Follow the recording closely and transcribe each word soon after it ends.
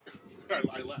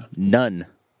I laughed. None.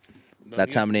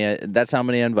 That's how many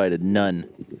I invited. None.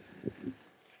 All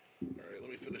right, let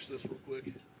me finish this real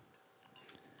quick.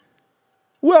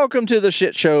 Welcome to the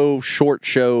Shit Show Short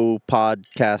Show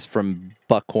podcast from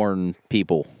Buckhorn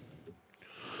people.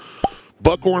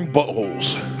 Buckhorn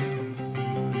buttholes.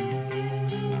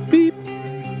 Beep.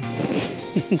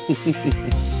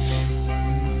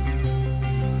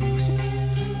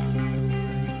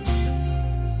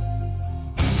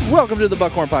 Welcome to the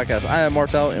Buckhorn podcast. I am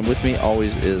Martel, and with me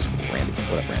always is Randy.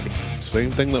 What up, Randy? Same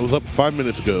thing that was up 5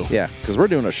 minutes ago. Yeah, because we're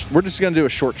just gonna do a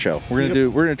short show. We're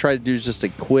gonna try to do just a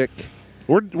quick.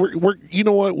 We're you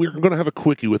know what? We're gonna have a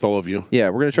quickie with all of you. Yeah,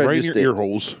 we're gonna try right to in just your ear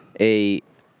holes. A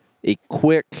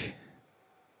quick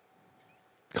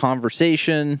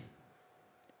conversation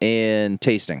and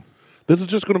tasting. This is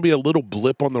just going to be a little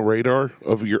blip on the radar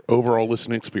of your overall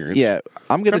listening experience. Yeah,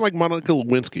 I'm gonna kind of like Monica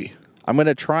Lewinsky. I want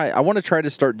to try to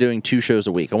start doing 2 shows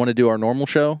a week. I want to do our normal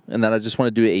show, and then I just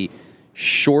want to do a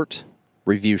short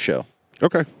review show.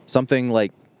 Okay. Something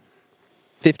like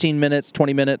 15 minutes,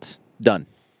 20 minutes, done.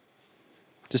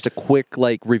 Just a quick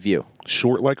review.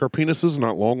 Short like our penises,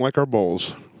 not long like our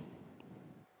balls.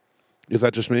 Is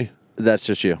that just me? That's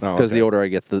just you, because the older I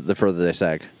get, the further they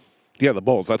sag. Yeah, the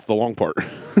balls. That's the long part.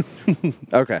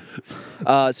 Okay.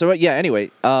 So yeah.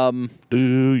 Anyway,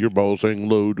 do your balls hang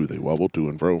low? Do they wobble to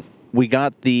and fro? we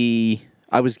got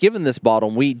I was given this bottle,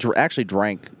 and we actually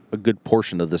drank a good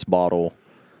portion of this bottle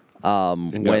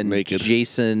when naked.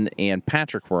 Jason and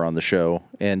Patrick were on the show,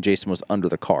 and Jason was under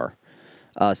the car.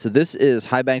 So this is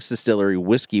High Banks Distillery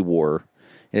Whiskey War,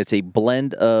 and it's a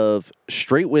blend of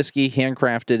straight whiskey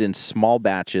handcrafted in small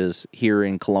batches here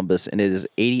in Columbus, and it is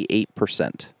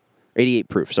 88%. 88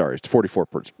 proof, sorry. It's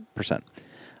 44%.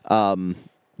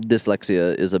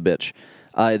 Dyslexia is a bitch.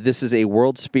 This is a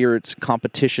World Spirits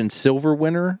Competition silver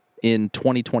winner in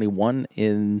 2021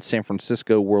 in San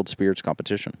Francisco World Spirits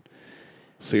Competition.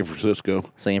 San Francisco.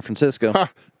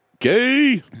 Ha!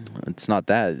 Gay! It's not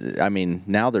that. I mean,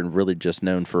 now they're really just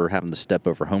known for having to step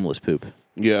over homeless poop.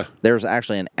 Yeah. There's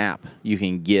actually an app you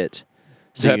can get.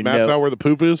 So that maps out where the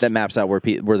poop is? That maps out where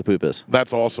the poop is.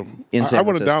 That's awesome. In San I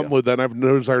want to Francisco. download that, and I have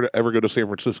no desire to ever go to San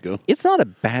Francisco. It's not a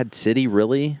bad city,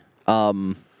 really.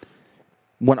 When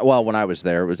I was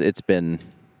there, it's been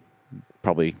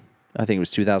probably, I think it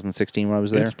was 2016 when I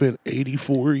was there. It's been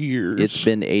 84 years. It's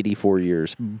been 84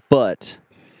 years. But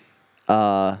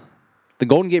the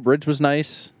Golden Gate Bridge was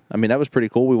nice. I mean, that was pretty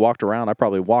cool. We walked around. I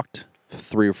probably walked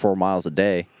 3 or 4 miles a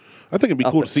day. I think it'd be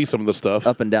cool to see some of the stuff.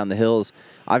 Up and down the hills.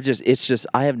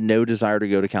 I have no desire to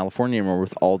go to California anymore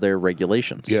with all their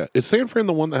regulations. Yeah. Is San Fran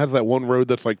the one that has that one road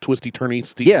that's like twisty, turny,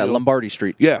 steep? Yeah, hill? Lombardy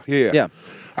Street. Yeah. Yeah.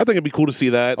 I think it'd be cool to see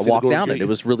that. I walked down it. It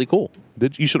was really cool.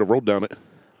 You should have rolled down it.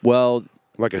 Well,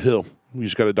 like a hill. You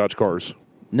just got to dodge cars.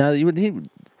 No,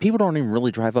 people don't even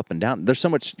really drive up and down. There's so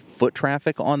much foot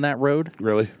traffic on that road.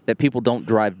 Really? That people don't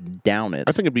drive down it.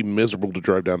 I think it'd be miserable to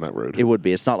drive down that road. It would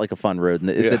be. It's not like a fun road.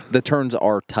 And the turns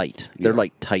are tight. They're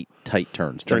like tight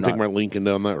turns. Trying to take my Lincoln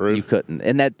down that road. You couldn't.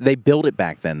 And that they built it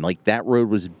back then. Like that road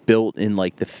was built in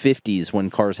like the 50s when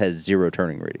cars had 0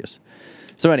 turning radius.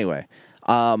 So anyway,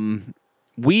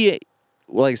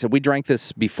 like I said, we drank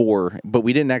this before, but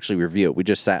we didn't actually review it. We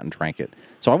just sat and drank it.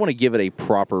 So I want to give it a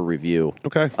proper review.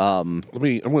 Okay. I'm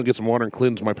going to get some water and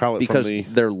cleanse my palate because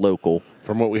they're local.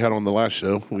 From what we had on the last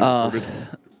show.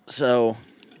 So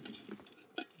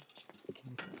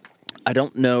I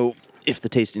don't know if the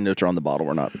tasting notes are on the bottle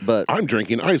or not, but I'm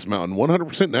drinking Ice Mountain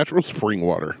 100% natural spring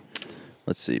water.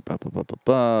 Let's see.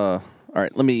 All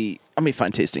right, let me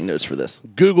find tasting notes for this.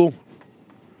 Google.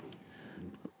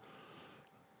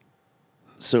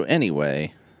 So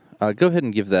anyway, go ahead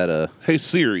and give that a... Hey,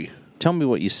 Siri. Tell me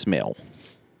what you smell.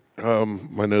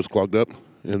 My nose clogged up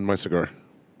in my cigar.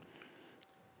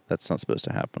 That's not supposed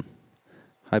to happen.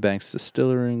 High Banks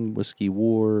Distillery, Whiskey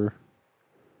War.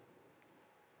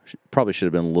 Probably should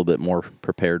have been a little bit more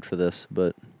prepared for this,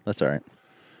 but that's all right.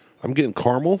 I'm getting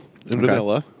caramel and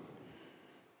vanilla.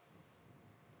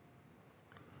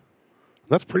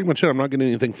 That's pretty much it. I'm not getting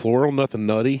anything floral, nothing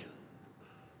nutty.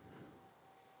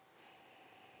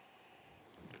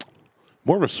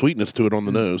 More of a sweetness to it on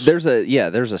the nose. There's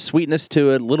a sweetness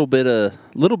to it, a little bit of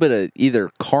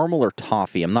either caramel or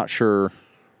toffee. I'm not sure.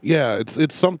 Yeah,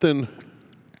 it's something.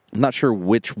 I'm not sure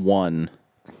which one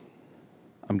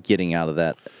I'm getting out of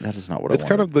that. That is not what I want. It's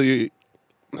kind of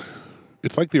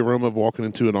it's like the aroma of walking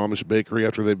into an Amish bakery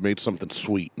after they've made something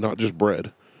sweet, not just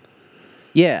bread.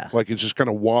 Yeah. Like it's just kind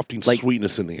of wafting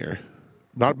sweetness in the air.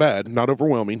 Not bad, not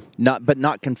overwhelming.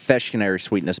 Not confectionery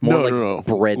sweetness. More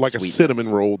bread like sweetness. A cinnamon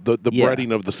roll. The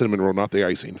breading of the cinnamon roll, not the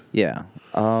icing. Yeah.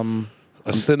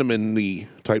 a cinnamon-y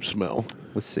type smell.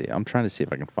 Let's see. I'm trying to see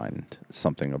if I can find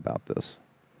something about this.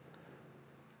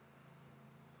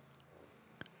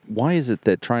 Why is it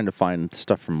that trying to find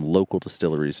stuff from local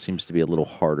distilleries seems to be a little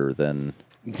harder than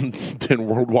Than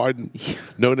worldwide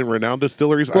known and renowned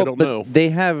distilleries? I don't but know.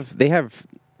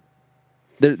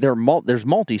 there's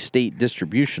multi-state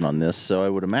distribution on this, so I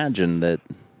would imagine that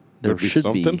there There'd be should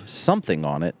something? be something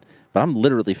on it. But I'm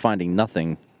literally finding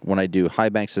nothing when I do High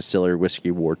Banks Distillery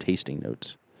Whiskey War tasting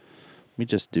notes. Let me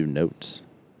just do notes.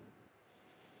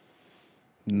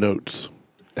 Notes.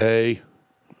 A,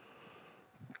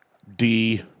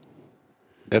 D,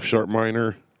 F sharp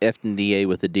minor, F and D A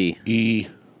with a D. E.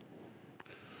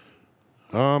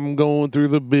 I'm going through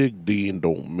the big D and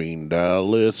don't mean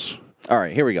Dallas. All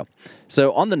right, here we go.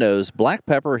 So on the nose, black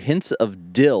pepper, hints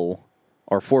of dill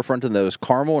are forefront of the nose,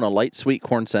 caramel and a light sweet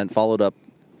corn scent, followed up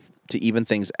to even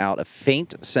things out. A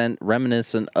faint scent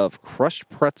reminiscent of crushed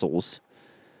pretzels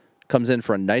comes in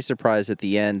for a nice surprise at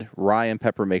the end. Rye and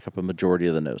pepper make up a majority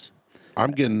of the nose.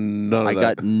 I'm getting none of I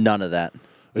that. got none of that.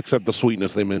 Except the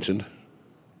sweetness they mentioned.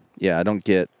 Yeah, I don't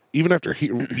get. Even after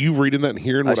you reading that and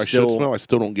hearing what I should smell, I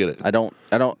still don't get it. I don't.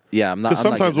 Yeah, I'm not. Because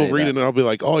sometimes we'll read it it. and I'll be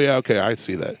like, oh, yeah, okay, I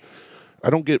see that. I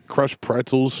don't get crushed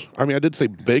pretzels. I mean, I did say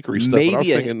bakery stuff, but I was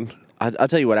thinking... I'll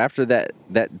tell you what, after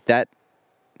that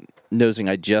nosing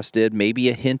I just did, maybe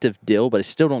a hint of dill, but I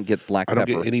still don't get black pepper. I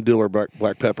don't get any dill or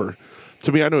black pepper.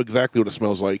 To me, I know exactly what it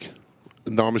smells like. The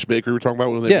Amish bakery we're talking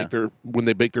about when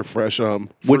they bake their fresh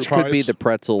fruit Which pies. could be the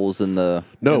pretzels and the...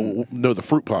 No, the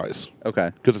fruit pies.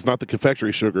 Okay. Because it's not the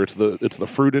confectionery sugar. It's the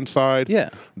fruit inside. Yeah.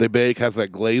 They bake, has that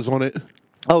glaze on it.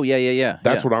 Oh, yeah.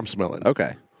 That's what I'm smelling.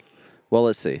 Okay. Well,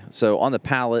 let's see. So on the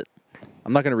palate,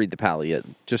 I'm not going to read the palate yet.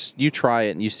 Just you try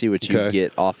it and you see what you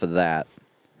get off of that.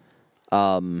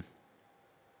 And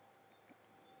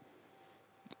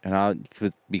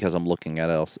because I'm looking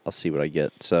at it, I'll see what I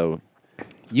get. So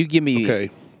you give me...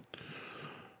 Okay.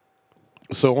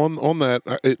 So on that,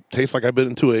 it tastes like I bit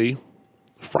into a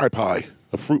fry pie,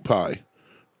 a fruit pie,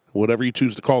 whatever you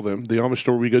choose to call them. The Amish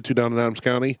store we go to down in Adams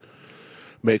County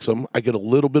makes them. I get a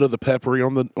little bit of the peppery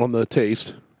on the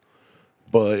taste,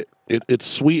 but it's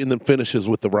sweet and then finishes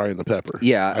with the rye and the pepper.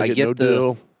 Yeah, I get no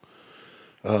dill.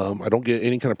 I don't get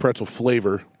any kind of pretzel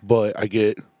flavor, but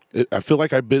I feel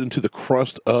like I bit into the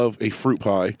crust of a fruit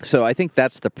pie. So I think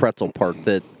that's the pretzel part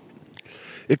that...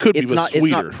 It could It's be not. sweeter.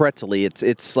 It's not pretzely.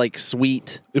 It's like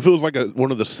sweet. If it was like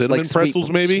one of the cinnamon pretzels,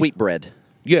 maybe. Sweet bread.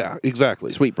 Yeah,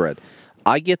 exactly. Sweet bread.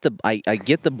 I get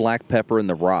the black pepper and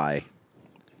the rye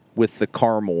with the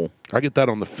caramel. I get that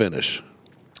on the finish.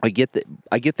 I get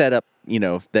that up.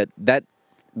 That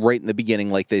right in the beginning,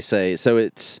 like they say. So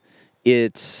it's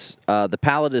the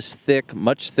palate is thick,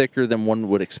 much thicker than one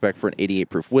would expect for an 88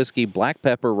 proof whiskey. Black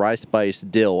pepper, rye spice,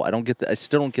 dill. I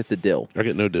still don't get the dill. I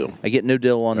get no dill. I get no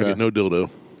dill I get no dildo.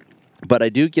 But I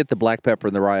do get the black pepper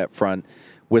and the rye up front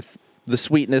with the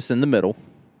sweetness in the middle.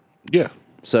 Yeah.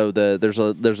 So there's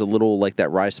a little like that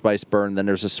rye spice burn. Then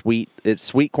there's sweet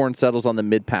corn settles on the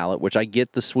mid palate, which I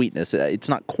get the sweetness. It's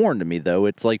not corn to me though.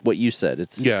 It's like what you said.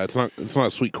 It's not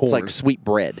sweet corn. It's like sweet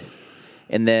bread.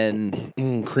 And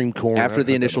then cream corn. After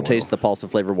the initial taste, the pulse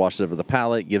of flavor washes over the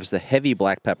palate, gives the heavy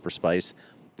black pepper spice,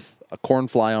 a corn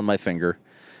fly on my finger.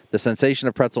 The sensation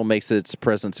of pretzel makes its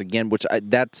presence again,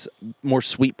 that's more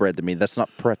sweet bread to me. That's not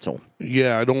pretzel.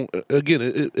 Yeah, I don't. Again,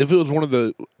 if it was one of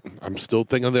the, I'm still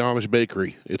thinking of the Amish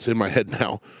bakery. It's in my head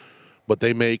now, but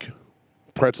they make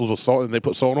pretzels with salt and they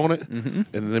put salt on it, and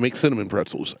then they make cinnamon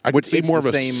pretzels. I would say more of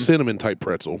a cinnamon type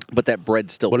pretzel, but that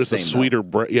bread's still the same. But it's a sweeter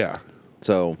bread. Yeah.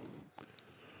 So,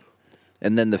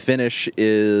 and then the finish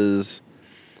is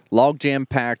log jam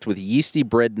packed with yeasty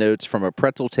bread notes from a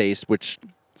pretzel taste, which.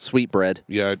 Sweet bread.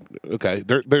 Yeah, okay.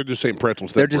 They're just saying pretzel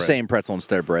instead They're of bread. just saying pretzel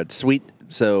instead of bread. Sweet.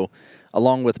 So,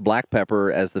 along with black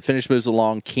pepper, as the finish moves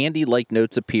along, candy-like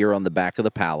notes appear on the back of the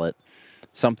palate.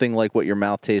 Something like what your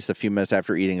mouth tastes a few minutes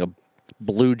after eating a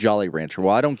blue Jolly Rancher.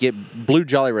 Well, I don't get blue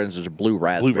Jolly Ranchers or blue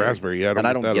raspberry. Blue raspberry, yeah.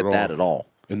 I don't get that at all.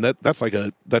 And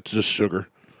that's just sugar.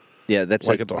 Yeah, that's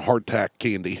like it's a hardtack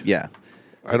candy. Yeah.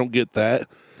 I don't get that.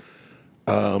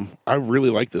 I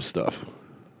really like this stuff.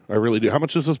 I really do. How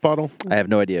much is this bottle? I have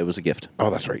no idea. It was a gift. Oh,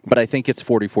 that's right. But I think it's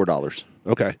 $44.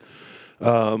 Okay.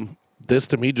 This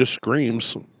to me just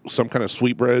screams some kind of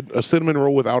sweet bread, a cinnamon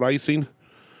roll without icing,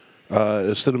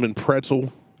 a cinnamon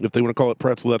pretzel. If they want to call it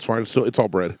pretzel, that's fine. It's all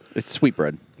bread. It's sweet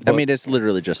bread. I mean, it's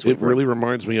literally just sweet bread. It really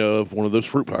reminds me of one of those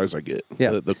fruit pies I get.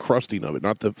 Yeah. The crusting of it,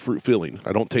 not the fruit filling.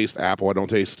 I don't taste apple. I don't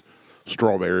taste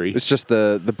strawberry. It's just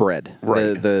the bread.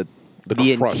 Right. The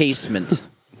crust. encasement.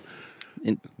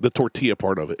 The tortilla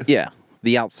part of it. Yeah,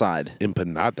 the outside.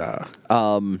 Empanada.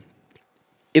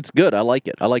 It's good. I like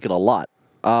it. I like it a lot.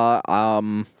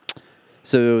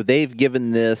 So they've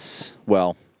given this,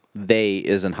 well, they,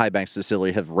 as in High Banks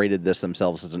Distillery, have rated this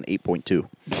themselves as an 8.2.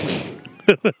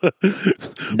 We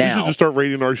should just start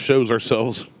rating our shows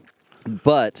ourselves.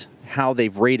 But how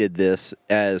they've rated this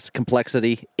as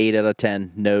complexity, 8 out of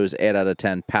 10, nose, 8 out of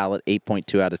 10, palate,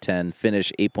 8.2 out of 10,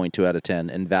 finish, 8.2 out of 10,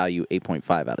 and value,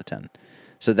 8.5 out of 10.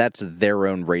 So that's their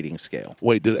own rating scale.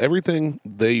 Wait, did everything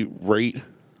they rate...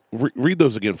 read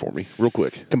those again for me, real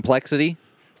quick. Complexity,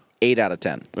 8 out of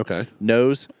 10. Okay.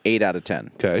 Nose, 8 out of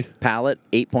 10. Okay. Palate,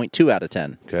 8.2 out of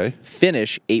 10. Okay.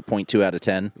 Finish, 8.2 out of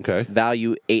 10. Okay.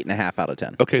 Value, 8.5 out of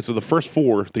 10. Okay, so the first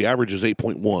four, the average is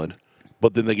 8.1,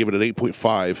 but then they give it an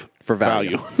 8.5 For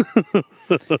value.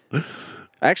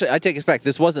 Actually, I take it back.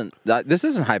 This isn't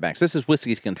High Banks. This is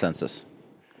Whiskey's Consensus.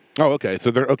 Oh, okay.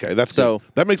 So they're okay. That's So- good.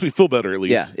 That makes me feel better at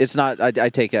least. Yeah, it's not. I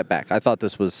take that back. I thought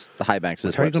this was the High Banks'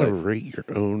 How are you going to website. rate your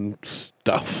own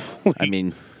stuff? I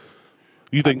mean,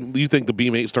 you think the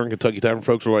Beam 8 Star Kentucky Tavern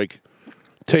folks are like,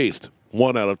 taste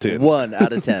 1 out of 10, 1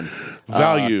 out of 10.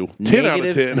 value 10 out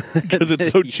of 10 because it's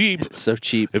so cheap. So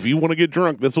cheap. If you want to get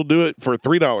drunk, this will do it for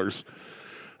 $3.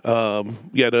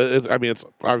 Yeah, it's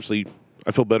obviously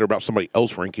I feel better about somebody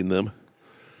else ranking them.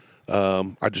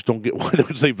 I just don't get why they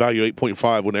would say value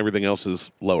 8.5 when everything else is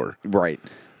lower. Right.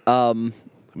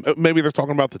 Maybe they're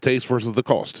talking about the taste versus the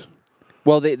cost.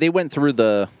 Well, they went through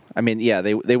the. I mean, yeah,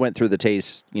 they went through the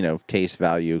taste. Taste,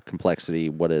 value, complexity,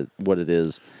 what it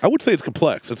is. I would say it's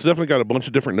complex. It's definitely got a bunch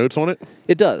of different notes on it,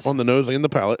 It does. on the nose and the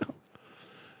palate.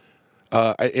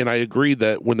 And I agree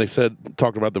that when they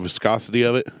talked about the viscosity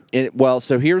of it. Well,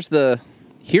 so here's the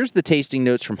tasting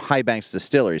notes from High Banks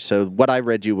Distillery. So what I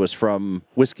read you was from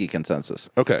Whiskey Consensus.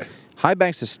 Okay. High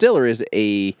Banks Distillery is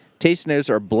a taste notes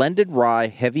are blended rye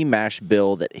heavy mash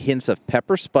bill that hints of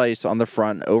pepper spice on the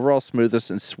front, overall smoothness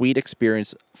and sweet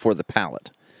experience for the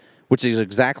palate, which is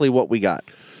exactly what we got.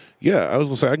 Yeah, I was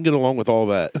going to say, I can get along with all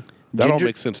that. That all Ginger-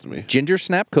 makes sense to me. Ginger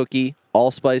snap cookie,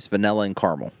 allspice, vanilla, and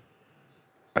caramel.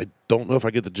 I don't know if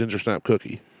I get the ginger snap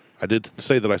cookie. I did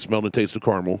say that I smelled and tasted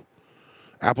caramel.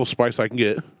 Apple spice I can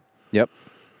get. Yep.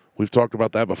 We've talked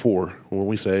about that before when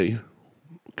we say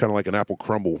kind of like an apple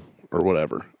crumble or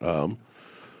whatever.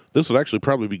 This would actually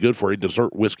probably be good for a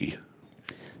dessert whiskey.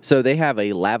 So they have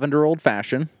a lavender old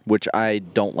fashioned, which I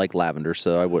don't like lavender,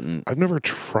 so I wouldn't. I've never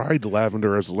tried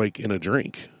lavender as like in a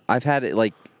drink. I've had it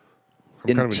like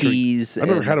in kind of intrigued. teas. I've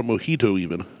never and had a mojito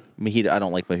even. mojito. I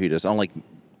don't like mojitos.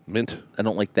 Mint. I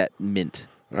don't like that mint.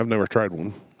 I've never tried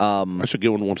one. I should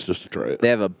get one once just to try it. They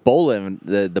have a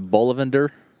the Bolivender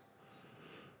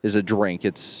is a drink.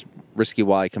 It's Risky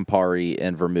Rye, Campari,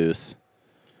 and Vermouth.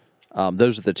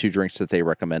 Those are the two drinks that they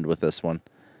recommend with this one.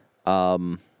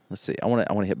 Let's see. I want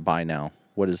to hit buy now.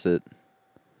 What is it?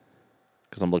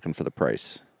 Because I'm looking for the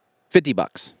price.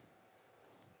 $50.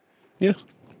 Yeah,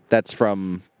 That's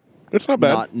from it's not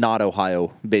bad. not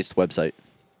Ohio based website.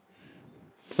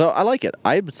 So I like it.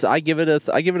 I give it a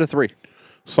 3.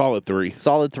 Solid 3.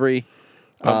 Solid 3.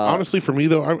 Honestly, for me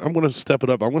though, I'm going to step it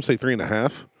up. I'm going to say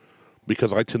 3.5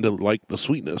 because I tend to like the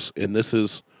sweetness, and this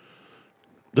is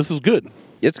good.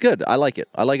 It's good. I like it.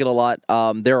 I like it a lot.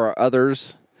 There are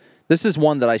others. This is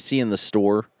one that I see in the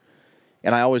store,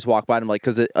 and I always walk by and I'm like,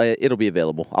 because it'll be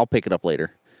available. I'll pick it up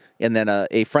later. And then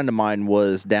a friend of mine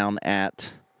was down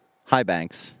at High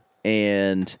Banks,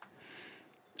 and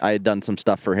I had done some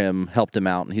stuff for him, helped him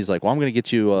out, and he's like, well, I'm going to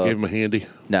get you... Gave him a handy.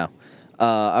 No.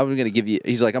 I'm going to give you...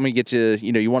 He's like, I'm going to get you...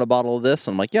 You want a bottle of this?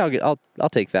 I'm like, yeah, I'll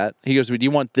take that. He goes, well, do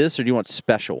you want this or do you want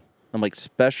special? I'm like,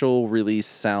 special release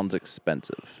sounds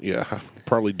expensive. Yeah,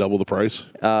 probably double the price.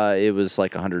 It was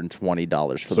like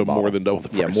 $120 for the bottle. more than double the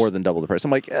price. Yeah, more than double the price.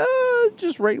 I'm like,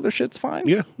 just regular shit's fine.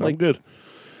 Yeah, like I'm good.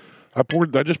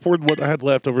 I just poured what I had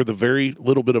left over the very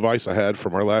little bit of ice I had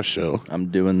from our last show, I'm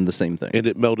doing the same thing. and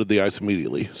it melted the ice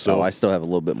immediately. So I still have a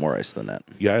little bit more ice than that.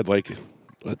 yeah, I had like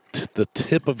the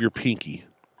tip of your pinky,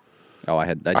 Oh, I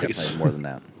definitely Ice. had more than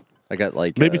that. I got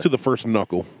like maybe to the first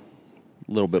knuckle.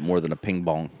 a little bit more than a ping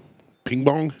pong Ping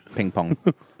bong.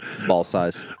 ball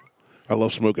size. I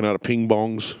love smoking out of ping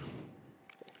bongs.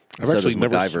 I've So actually does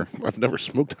never. MacGyver. I've never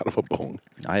smoked out of a bong.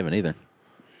 I haven't either.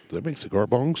 Do they make cigar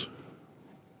bongs?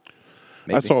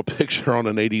 Maybe. I saw a picture on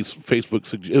an 80s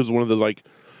Facebook. It was one of the like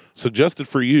suggested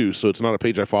for you, so it's not a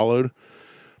page I followed.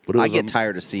 But it was I get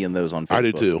tired of seeing those on Facebook. I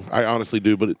do too. I honestly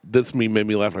do. But this meme made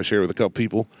me laugh, and I shared it with a couple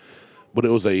people. But it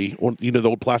was the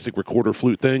old plastic recorder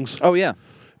flute things. Oh, yeah.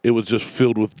 It was just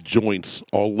filled with joints,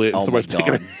 all lit. And Oh, my somebody's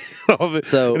taking God. it off it.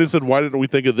 So- and it said, "Why didn't we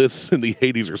think of this in the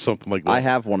 '80s or something like that?" I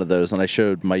have one of those, and I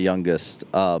showed my youngest.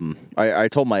 I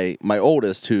told my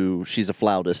oldest, who she's a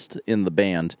flautist in the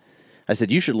band, I said,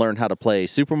 you should learn how to play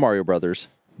Super Mario Brothers,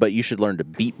 but you should learn to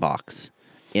beatbox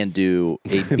and do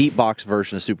a beatbox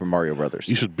version of Super Mario Brothers.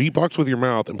 You should beatbox with your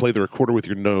mouth and play the recorder with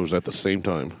your nose at the same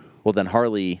time. Well, then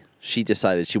Harley, she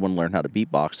decided she wanted to learn how to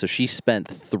beatbox, so she spent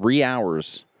 3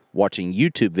 hours watching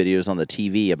YouTube videos on the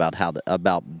TV about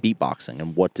about beatboxing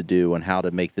and what to do and how to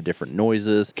make the different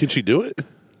noises. Can she do it?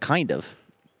 Kind of.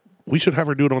 We should have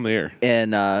her do it on the air.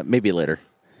 And maybe later.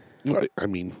 I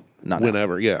mean, Not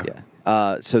whenever, yeah.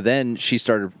 Yeah. So then she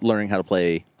started learning how to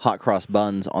play Hot Cross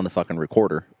Buns on the fucking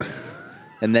recorder.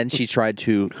 And then she tried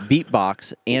to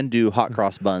beatbox and do Hot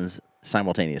Cross Buns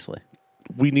simultaneously.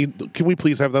 Can we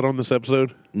please have that on this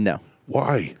episode? No.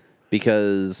 Why?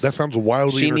 Because that sounds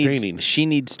wildly entertaining. She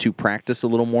needs to practice a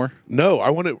little more. No, I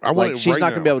want it. She's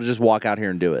not going to be able to just walk out here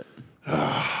and do it.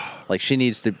 Like she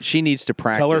needs to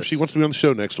practice. Tell her if she wants to be on the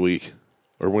show next week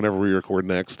or whenever we record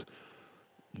next.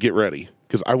 Get ready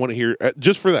because I want to hear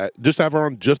just for that. Just have her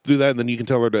on. Just do that, and then you can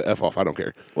tell her to F off. I don't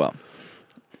care. Well,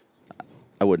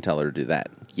 I wouldn't tell her to do that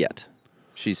yet.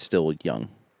 She's still young.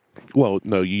 Well,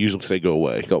 no, you usually say go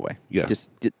away. Go away. Yeah.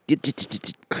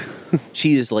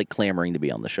 She is like clamoring to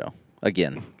be on the show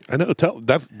again. I know.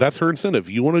 That's her incentive.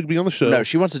 You want to be on the show? No,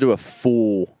 she wants to do a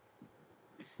full,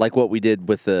 like what we did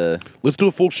with the. Let's do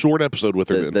a full short episode with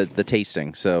her. The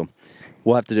tasting. So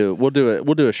we'll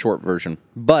do a short version.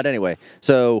 But anyway,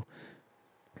 so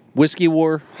Whiskey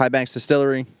War, High Banks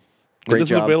Distillery. Great job.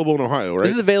 This is available in Ohio, right?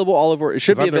 This is available all over. It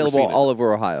should be available all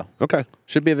over Ohio. Okay.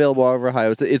 Should be available all over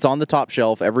Ohio. It's on the top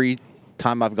shelf. Every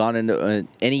time I've gone into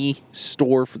any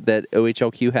store that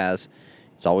OHLQ has,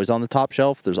 it's always on the top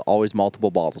shelf. There's always multiple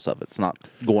bottles of it. It's not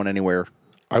going anywhere.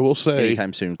 I will say,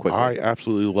 anytime soon. Quickly. I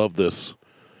absolutely love this.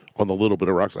 On the little bit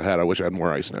of rocks I had, I wish I had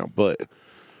more ice now, but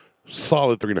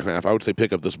solid 3.5. I would say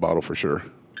pick up this bottle for sure.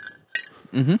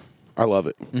 Mm-hmm. I love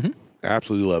it. Mm-hmm.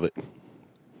 Absolutely love it.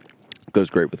 Goes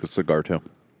great with a cigar too.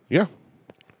 Yeah.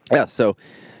 Yeah. So,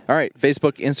 all right.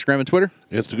 Facebook, Instagram, and Twitter.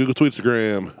 Insta, Google,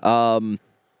 Tweetstagram.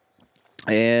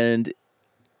 And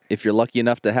if you're lucky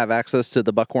enough to have access to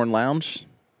the Buckhorn Lounge,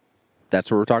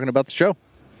 that's where we're talking about the show.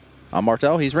 I'm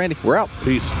Martel. He's Randy. We're out.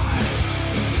 Peace.